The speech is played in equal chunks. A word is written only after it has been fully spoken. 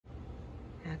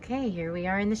Okay, here we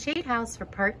are in the shade house for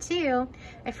part 2.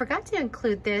 I forgot to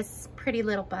include this pretty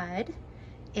little bud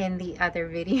in the other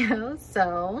video,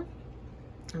 so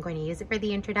I'm going to use it for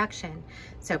the introduction.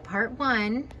 So part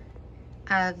 1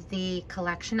 of the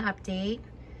collection update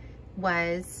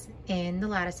was in the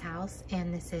lattice house,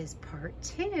 and this is part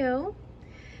 2.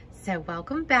 So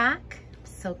welcome back. I'm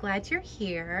so glad you're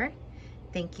here.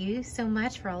 Thank you so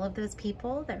much for all of those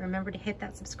people that remember to hit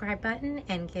that subscribe button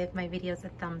and give my videos a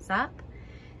thumbs up.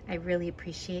 I really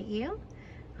appreciate you.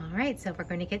 All right, so we're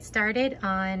going to get started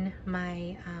on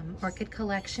my orchid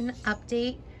collection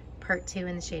update, part 2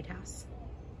 in the shade house.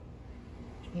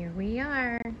 Here we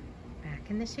are, back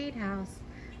in the shade house.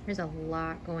 There's a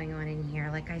lot going on in here.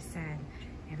 Like I said,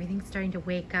 everything's starting to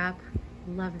wake up.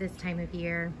 Love this time of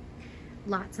year.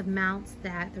 Lots of mounts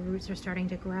that the roots are starting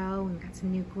to grow. We've got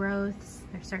some new growths.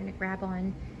 They're starting to grab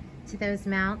on to those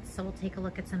mounts. So we'll take a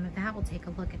look at some of that. We'll take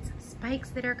a look at some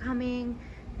spikes that are coming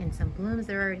and some blooms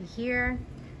that are already here.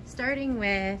 Starting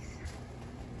with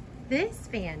this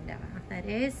Vanda that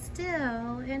is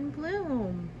still in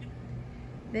bloom.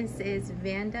 This is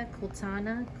Vanda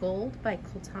Kultana Gold by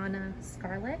Kultana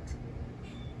Scarlet.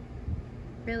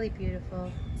 Really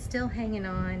beautiful. Still hanging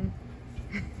on.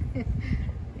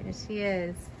 There she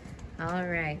is. All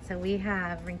right, so we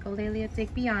have Wrinkledalia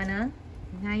digbyana,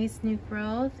 nice new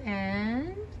growth,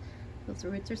 and those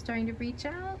roots are starting to reach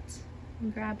out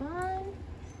and grab on.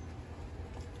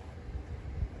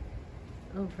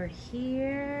 Over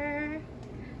here,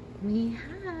 we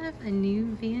have a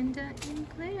new Vanda in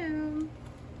bloom.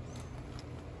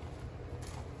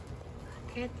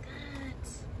 Look at that.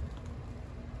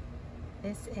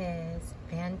 This is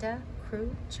Vanda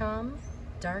Krucham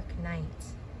Dark Night.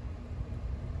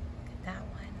 That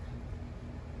one.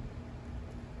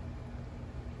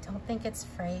 Don't think it's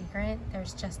fragrant.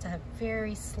 There's just a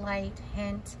very slight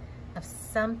hint of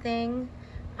something.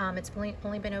 It's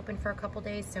only been open for a couple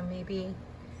days, so maybe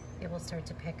it will start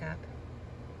to pick up.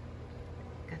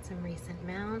 Got some recent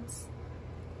mounts,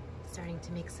 starting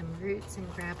to make some roots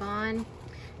and grab on.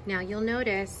 Now you'll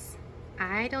notice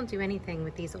I don't do anything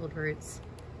with these old roots.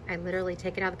 I literally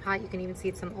take it out of the pot. You can even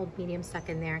see some old medium stuck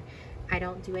in there. I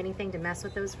don't do anything to mess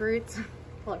with those roots.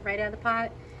 Pull it right out of the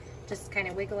pot. Just kind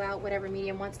of wiggle out whatever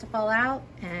medium wants to fall out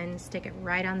and stick it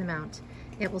right on the mount.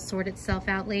 It will sort itself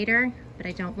out later, but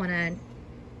I don't want to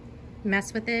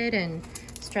mess with it and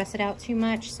stress it out too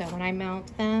much. So when I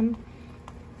mount them,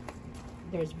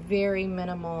 there's very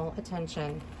minimal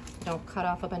attention. I don't cut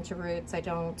off a bunch of roots. I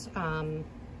don't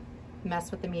mess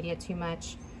with the media too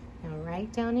much. Now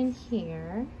right down in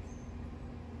here,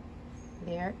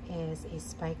 there is a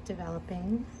spike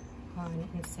developing on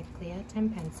Encyclia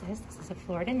tempensis. This is a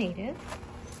Florida native,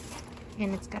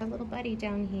 and it's got a little buddy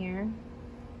down here.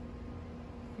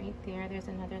 Right there, there's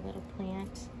another little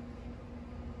plant.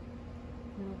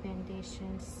 Little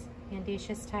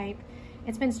bandaceous type.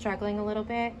 It's been struggling a little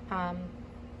bit.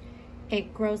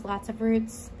 It grows lots of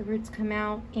roots. The roots come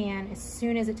out, and as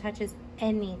soon as it touches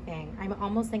anything, I'm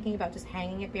almost thinking about just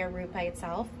hanging it bare root by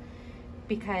itself,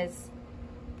 because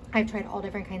I've tried all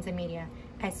different kinds of media.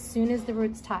 As soon as the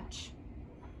roots touch,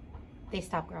 they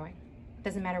stop growing. It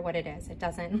doesn't matter what it is. It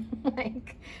doesn't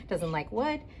like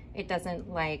wood. It doesn't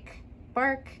like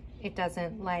bark. It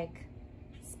doesn't like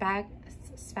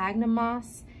sphagnum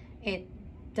moss. It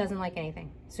doesn't like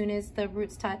anything. As soon as the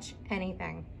roots touch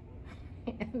anything,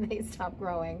 they stop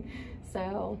growing.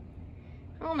 So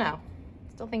I don't know.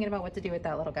 Still thinking about what to do with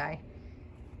that little guy.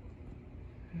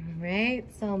 All right,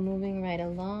 so moving right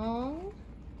along.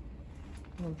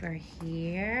 Over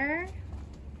here,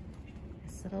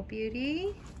 this little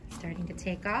beauty starting to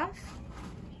take off.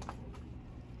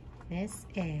 This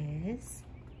is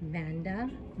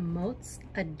Vanda Motes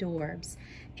Adorbs.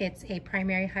 It's a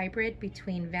primary hybrid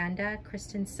between Vanda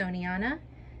Christensoniana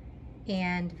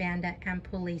and Vanda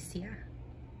Ampullaceae.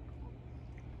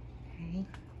 Okay,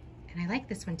 and I like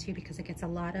this one too because it gets a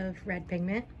lot of red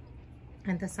pigment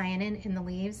and the cyanin in the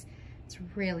leaves. It's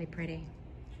really pretty.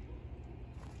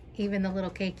 Even the little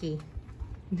keiki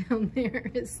down there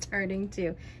is starting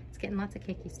to, it's getting lots of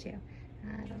keikis too.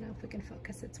 I don't know if we can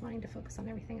focus. It's wanting to focus on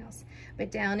everything else.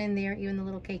 But down in there, even the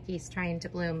little keikis trying to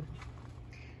bloom.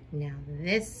 Now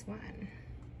this one.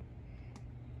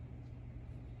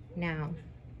 Now,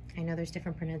 I know there's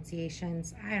different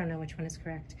pronunciations. I don't know which one is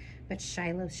correct, but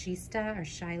Shiloschista or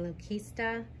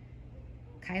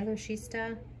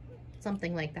Kyloschista,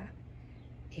 something like that.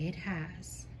 It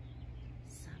has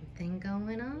something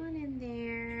going on in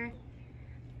there.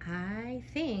 I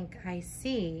think I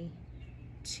see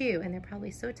 2, and they're probably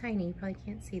so tiny you probably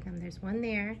can't see them. There's one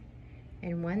there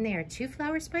and one there, 2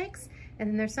 flower spikes, and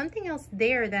then there's something else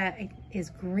there that is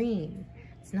green.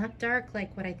 It's not dark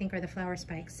like what I think are the flower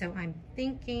spikes. So I'm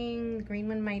thinking the green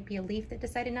one might be a leaf that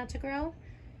decided not to grow.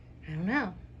 I don't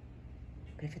know.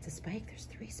 But if it's a spike, there's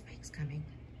 3 spikes coming.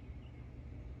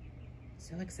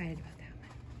 So excited about that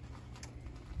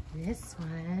one. This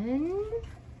one,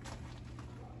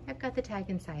 I've got the tag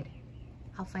inside.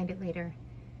 I'll find it later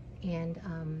and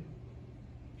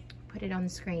put it on the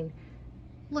screen.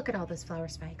 Look at all those flower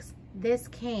spikes. This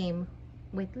came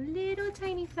with little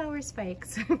tiny flower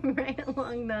spikes right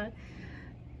along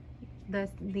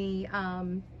the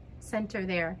center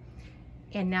there.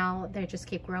 And now they just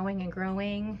keep growing and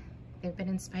growing. They've been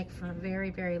in spike for a very,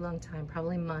 very long time,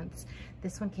 probably months.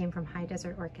 This one came from High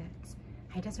Desert Orchids.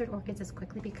 High Desert Orchids is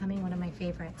quickly becoming one of my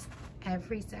favorites. I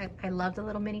love the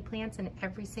little mini plants, and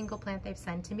every single plant they've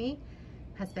sent to me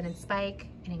has been in spike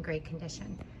and in great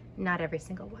condition. Not every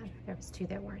single one. There was 2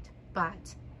 that weren't,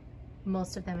 but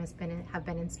most of them have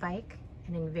been in spike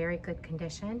and in very good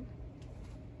condition.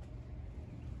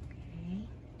 Okay.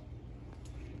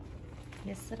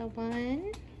 This little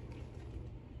one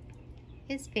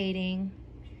is fading.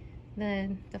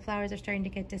 The flowers are starting to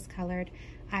get discolored.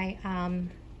 I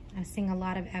was seeing a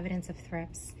lot of evidence of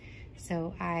thrips,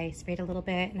 so I sprayed a little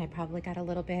bit, and I probably got a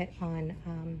little bit on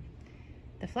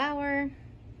the flower,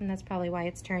 and that's probably why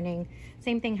it's turning.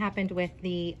 Same thing happened with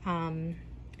the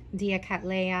Dia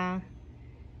Cattleya,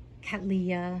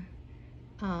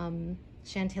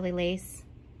 Chantilly lace.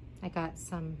 I got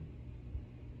some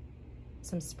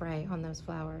spray on those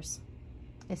flowers.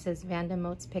 This is Vanda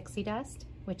Mote's Pixie Dust,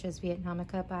 which is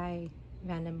Vietnamica by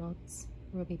Vanda Mote's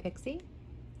Ruby Pixie.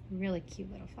 Really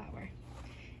cute little flower.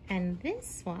 And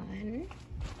this one,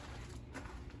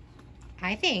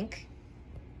 I think,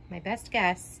 my best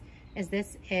guess is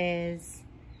this is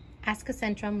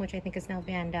Ascocentrum, which I think is now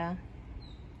Vanda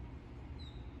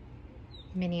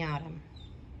Miniatum.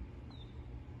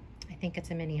 I think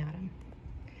it's a Miniatum.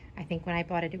 I think when I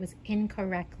bought it, it was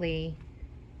incorrectly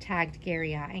tagged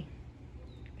Garryi,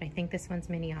 but I think this one's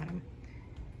Miniatum.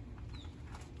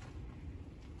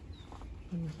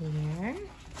 In here,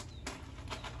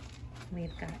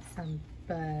 we've got some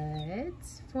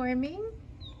buds forming.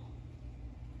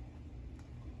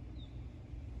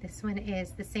 This one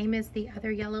is the same as the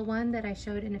other yellow one that I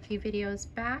showed in a few videos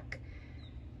back.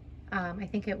 I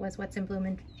think it was What's in Bloom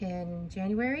in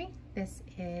January. This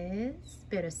is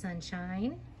Bit of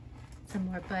Sunshine. Some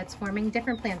more buds forming.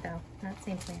 Different plant though, not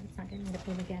same plant. It's not getting to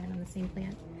bloom again on the same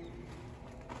plant.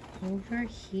 Over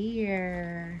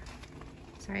here.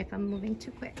 Sorry if I'm moving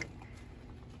too quick.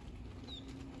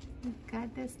 We've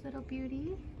got this little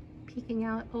beauty peeking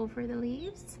out over the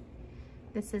leaves.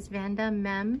 This is Vanda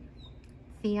Mem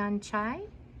Theon Chai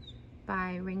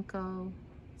by Rinko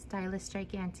Stylus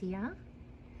Gigantea.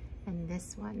 And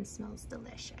this one smells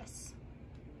delicious.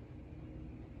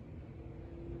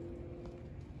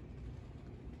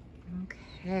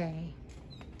 Okay.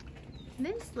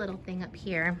 This little thing up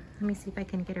here, let me see if I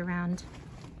can get around.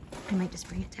 I might just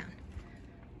bring it down.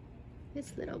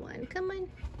 This little one, come on,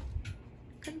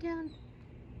 come down.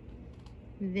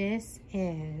 This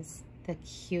is the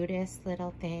cutest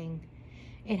little thing.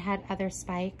 It had other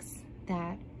spikes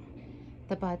that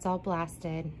the buds all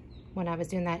blasted when I was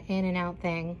doing that in and out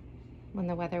thing when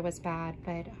the weather was bad,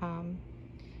 but I'm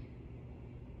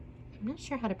not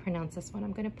sure how to pronounce this one.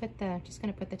 I'm gonna put just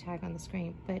gonna put the tag on the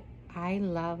screen, but I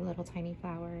love little tiny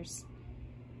flowers.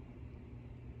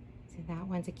 So that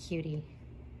one's a cutie.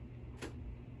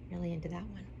 Really into that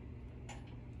one.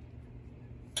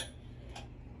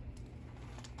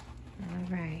 All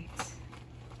right.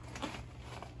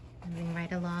 Moving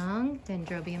right along,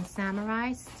 Dendrobium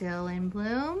Samurai, still in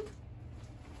bloom.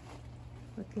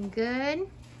 Looking good.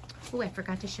 Oh, I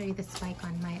forgot to show you the spike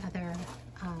on my other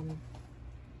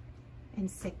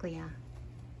Encyclia.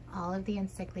 All of the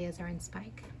Encyclias are in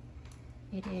spike.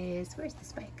 It is, where's the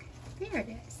spike? There it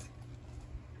is.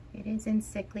 It is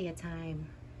Encyclia time.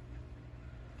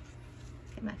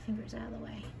 Get my fingers out of the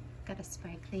way. Got a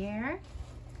spike there.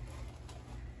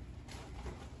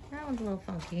 That one's a little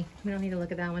funky. We don't need to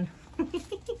look at that one.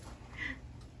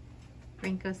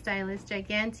 Rinko Stylus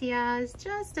Gigantea is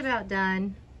just about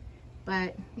done,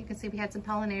 but you can see we had some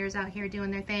pollinators out here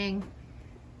doing their thing.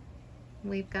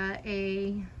 We've got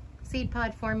a seed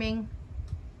pod forming.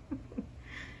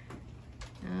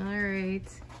 All right,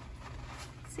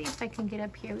 let's see if I can get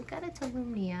up here. We've got a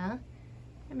Tolumnia.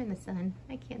 I'm in the sun.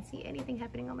 I can't see anything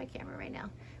happening on my camera right now.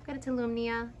 We've got a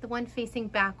Tolumnia. The one facing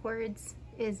backwards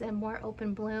is a more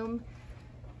open bloom,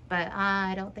 but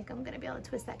I don't think I'm gonna be able to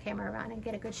twist that camera around and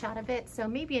get a good shot of it. So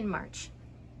maybe in March,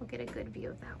 we'll get a good view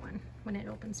of that one when it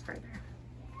opens further.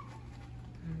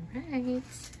 All right,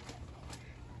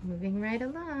 moving right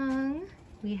along.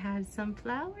 we have some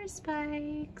flower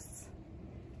spikes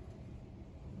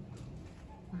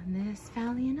on this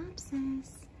Phalaenopsis.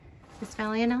 This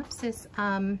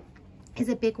Phalaenopsis is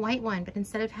a big white one, but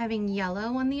instead of having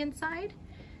yellow on the inside,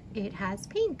 it has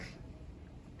pink.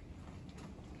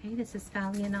 Okay, this is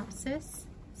Phalaenopsis,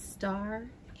 Star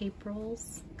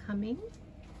April's coming.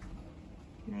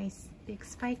 Nice big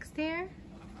spikes there.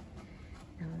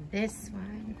 Now this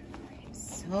one, I'm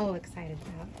so excited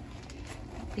about.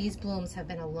 These blooms have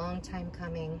been a long time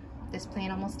coming. This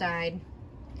plant almost died.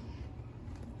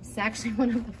 It's actually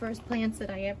one of the first plants that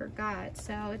I ever got,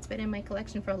 so it's been in my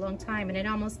collection for a long time and it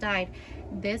almost died.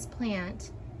 This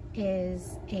plant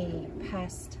is a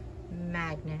pest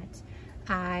magnet.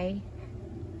 I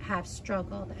have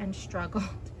struggled and struggled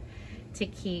to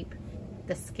keep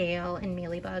the scale and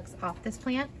mealybugs off this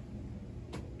plant.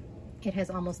 It has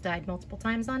almost died multiple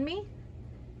times on me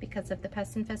because of the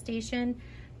pest infestation.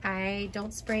 I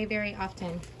don't spray very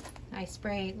often. I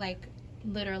spray like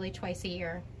literally twice a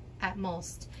year at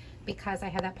most because I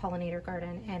have that pollinator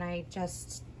garden and I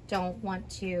just don't want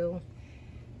to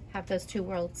have those two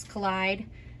worlds collide.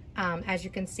 As you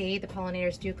can see, the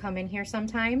pollinators do come in here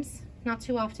sometimes, not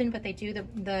too often, but they do.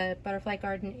 The butterfly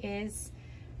garden is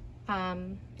a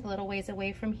little ways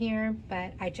away from here,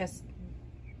 but I just,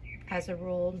 as a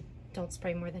rule, don't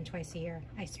spray more than twice a year.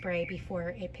 I spray before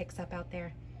it picks up out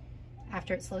there,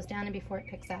 after it slows down and before it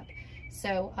picks up.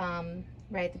 So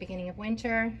right at the beginning of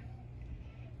winter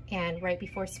and right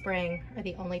before spring are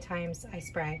the only times I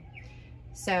spray.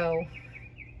 So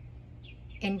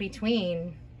in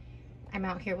between, I'm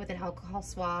out here with an alcohol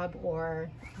swab or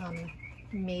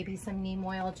maybe some neem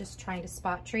oil, just trying to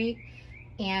spot treat.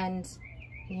 And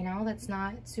you know, that's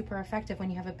not super effective when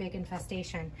you have a big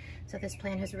infestation. So this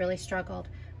plant has really struggled,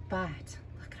 but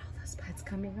look at all those buds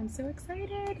coming. I'm so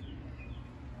excited.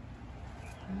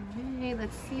 All right,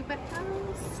 let's see what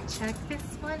else. Check this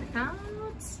one out.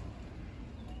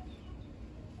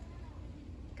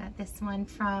 Got this one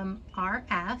from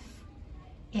RF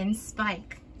in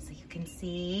spike. So you can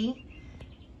see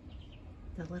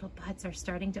the little buds are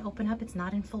starting to open up. It's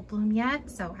not in full bloom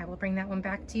yet, so I will bring that one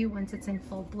back to you once it's in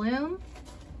full bloom.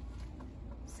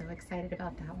 So excited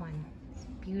about that one.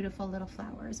 Some beautiful little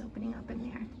flowers opening up in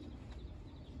there.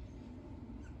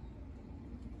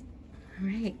 All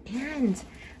right, and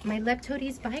my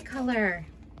Leptodes bicolor.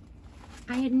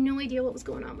 I had no idea what was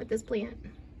going on with this plant.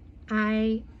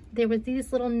 There were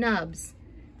these little nubs.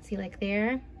 See, like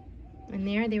there and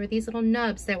there were these little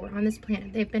nubs that were on this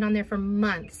plant. They've been on there for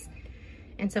months.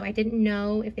 And so I didn't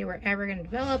know if they were ever gonna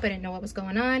develop. I didn't know what was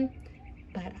going on,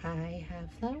 but I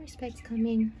have flower spikes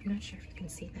coming. I'm not sure if you can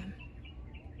see them.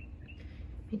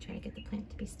 Let me try to get the plant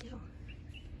to be still.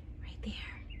 Right there,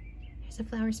 there's a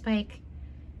flower spike.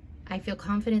 I feel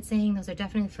confident saying those are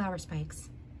definitely flower spikes.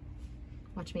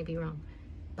 Watch me be wrong,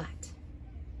 but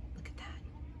look at that.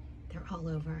 They're all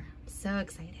over. I'm so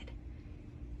excited.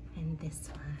 And this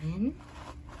one,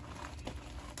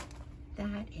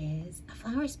 that is a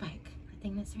flower spike. A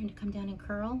thing that's starting to come down and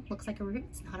curl. Looks like a root.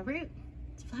 It's not a root.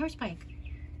 It's a flower spike.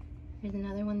 There's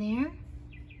another one there.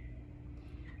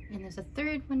 And there's a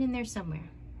third one in there somewhere.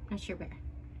 Not sure where.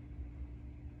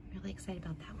 I'm really excited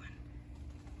about that one.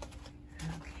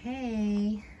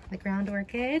 Okay, the ground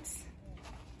orchids.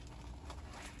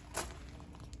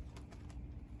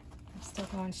 I'm still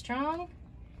going strong.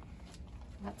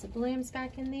 Lots of blooms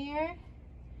back in there.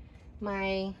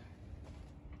 My,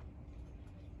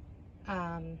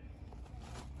 what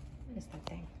is that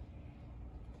thing?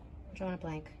 I'm drawing a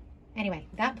blank. Anyway,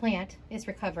 that plant is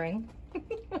recovering.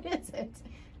 What is it?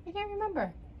 I can't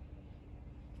remember.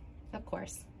 Of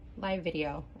course, live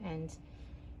video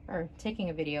or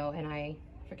taking a video and I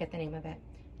forget the name of it.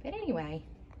 But anyway,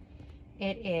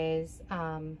 it is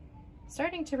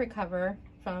starting to recover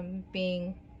from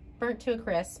being burnt to a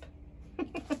crisp.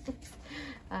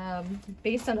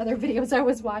 Based on other videos I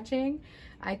was watching,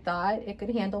 I thought it could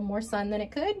handle more sun than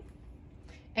it could.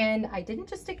 And I didn't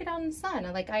just stick it out in the sun.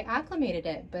 I acclimated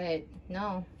it, but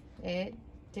no, it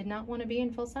did not want to be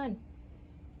in full sun.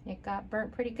 It got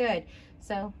burnt pretty good.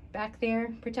 So back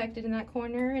there, protected in that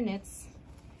corner, and it's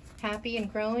happy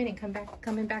and growing and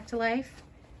coming back to life.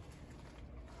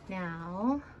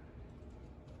 Now,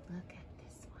 look at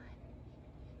this one.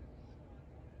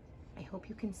 I hope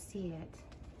you can see it.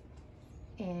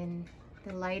 In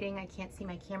the lighting, I can't see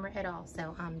my camera at all,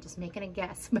 so I'm just making a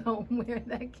guess about where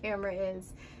that camera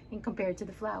is and compared to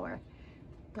the flower.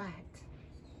 But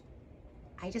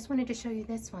I just wanted to show you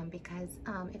this one because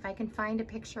if I can find a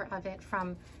picture of it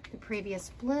from the previous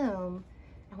bloom,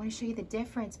 I want to show you the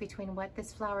difference between what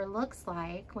this flower looks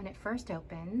like when it first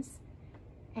opens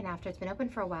and after it's been open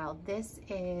for a while. This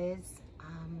is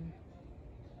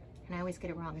and I always get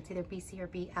it wrong. It's either BC or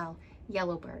BL,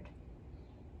 Yellowbird.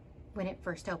 When it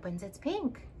first opens, it's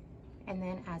pink. And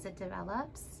then as it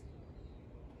develops,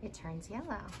 it turns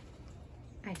yellow.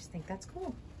 I just think that's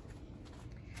cool.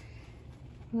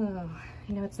 Oh,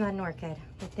 I know it's not an orchid,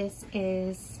 but this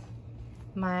is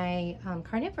my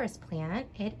carnivorous plant.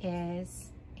 It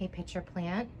is a pitcher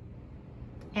plant,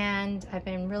 and I've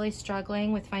been really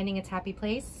struggling with finding its happy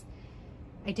place.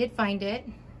 I did find it,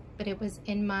 but it was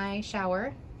in my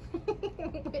shower,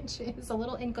 which is a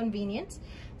little inconvenient.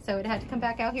 So it had to come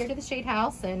back out here to the shade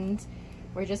house, and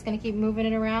we're just gonna keep moving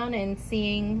it around and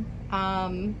seeing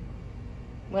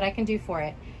what I can do for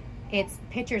it. Its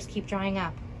pitchers keep drying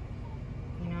up,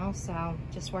 you know, so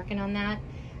just working on that.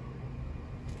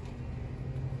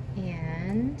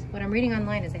 And what I'm reading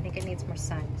online is I think it needs more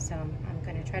sun, so I'm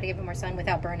gonna try to give it more sun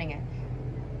without burning it.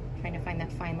 Trying to find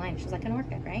that fine line. She's like an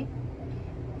orchid, right?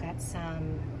 Got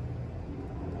some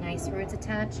nice roots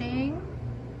attaching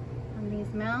on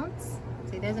these mounts.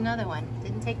 See, there's another one.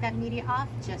 Didn't take that media off,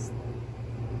 just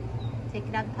take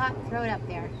it out of the pot, throw it up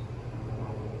there,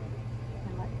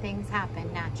 and let things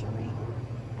happen naturally.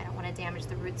 I don't want to damage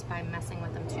the roots by messing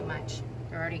with them too much.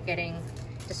 They're already getting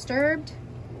disturbed,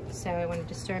 so I want to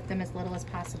disturb them as little as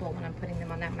possible when I'm putting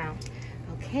them on that mount.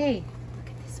 Okay, look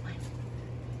at this one.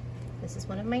 This is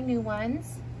one of my new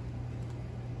ones.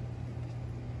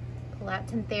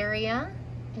 Palatantheria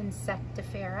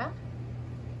insectivera.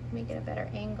 Let me get a better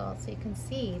angle so you can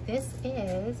see. This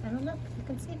is, I don't know if you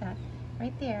can see that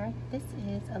right there. This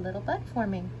is a little bud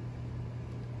forming.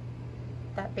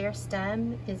 That bare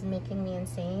stem is making me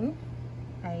insane.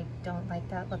 I don't like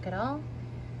that look at all,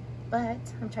 but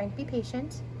I'm trying to be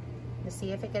patient to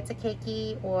see if it gets a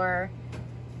cakey or,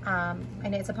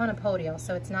 and it's upon a podial,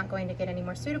 so it's not going to get any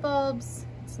more pseudobulbs.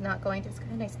 It's not going to, it's got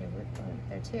a nice new root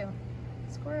there too.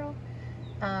 Squirrel.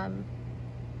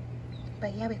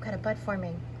 But yeah, we've got a bud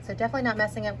forming. So definitely not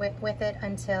messing it with it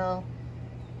until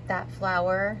that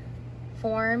flower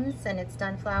forms and it's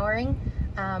done flowering.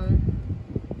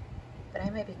 But I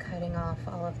might be cutting off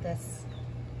all of this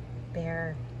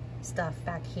bare stuff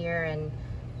back here and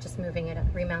just moving it up,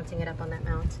 remounting it up on that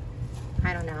mount.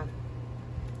 I don't know.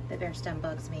 The bare stem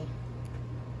bugs me.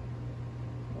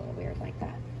 A little weird like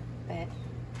that, but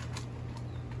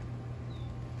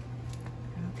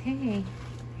okay.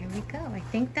 Here we go. I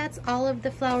think that's all of the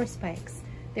flower spikes.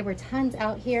 There were tons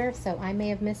out here, so I may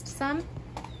have missed some.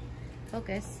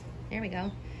 Focus. There we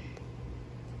go.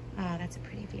 That's a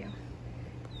pretty view.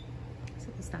 So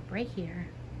we'll stop right here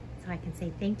so I can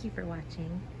say thank you for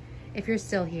watching. If you're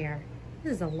still here,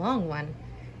 this is a long one.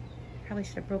 Probably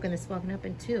should have broken this one up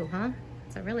in two, huh?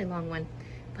 It's a really long one.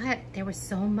 But there was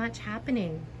so much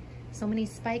happening. So many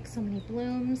spikes, so many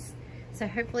blooms. So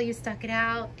hopefully you stuck it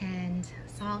out and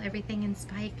saw everything in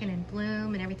spike and in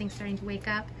bloom and everything starting to wake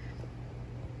up.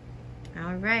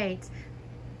 All right.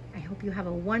 I hope you have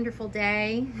a wonderful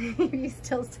day. If you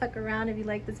still stuck around, if you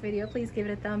like this video, please give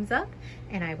it a thumbs up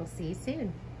and I will see you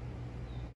soon.